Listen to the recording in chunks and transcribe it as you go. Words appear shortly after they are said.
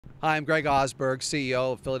Hi, I'm Greg Osberg,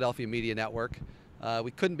 CEO of Philadelphia Media Network.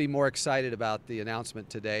 We couldn't be more excited about the announcement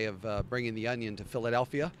today of bringing the Onion to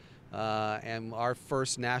Philadelphia and our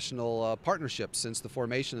first national partnership since the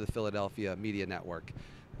formation of the Philadelphia Media Network.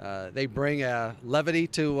 They bring levity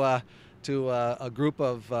to a group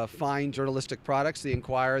of fine journalistic products, the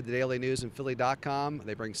Inquirer, the Daily News, and Philly.com.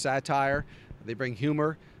 They bring satire, they bring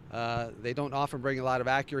humor. They don't often bring a lot of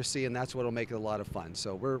accuracy, and that's what will make it a lot of fun.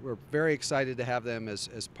 So we're very excited to have them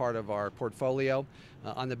as part of our portfolio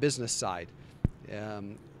on the business side.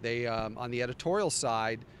 On the editorial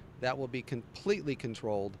side, that will be completely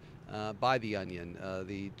controlled by the Onion.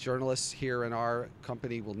 The journalists here in our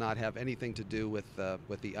company will not have anything to do with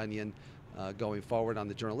the Onion going forward on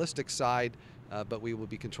the journalistic side, but we will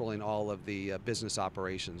be controlling all of the business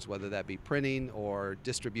operations, whether that be printing or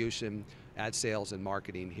distribution, ad sales, and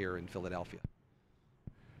marketing here in Philadelphia.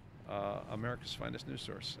 America's finest news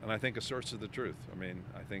source, and I think a source of the truth. I mean,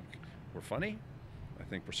 I think we're funny, I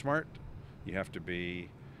think we're smart. You have to be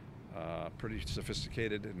pretty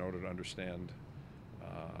sophisticated in order to understand,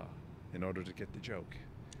 in order to get the joke.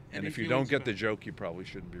 And if you don't get the joke, you probably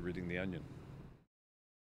shouldn't be reading The Onion.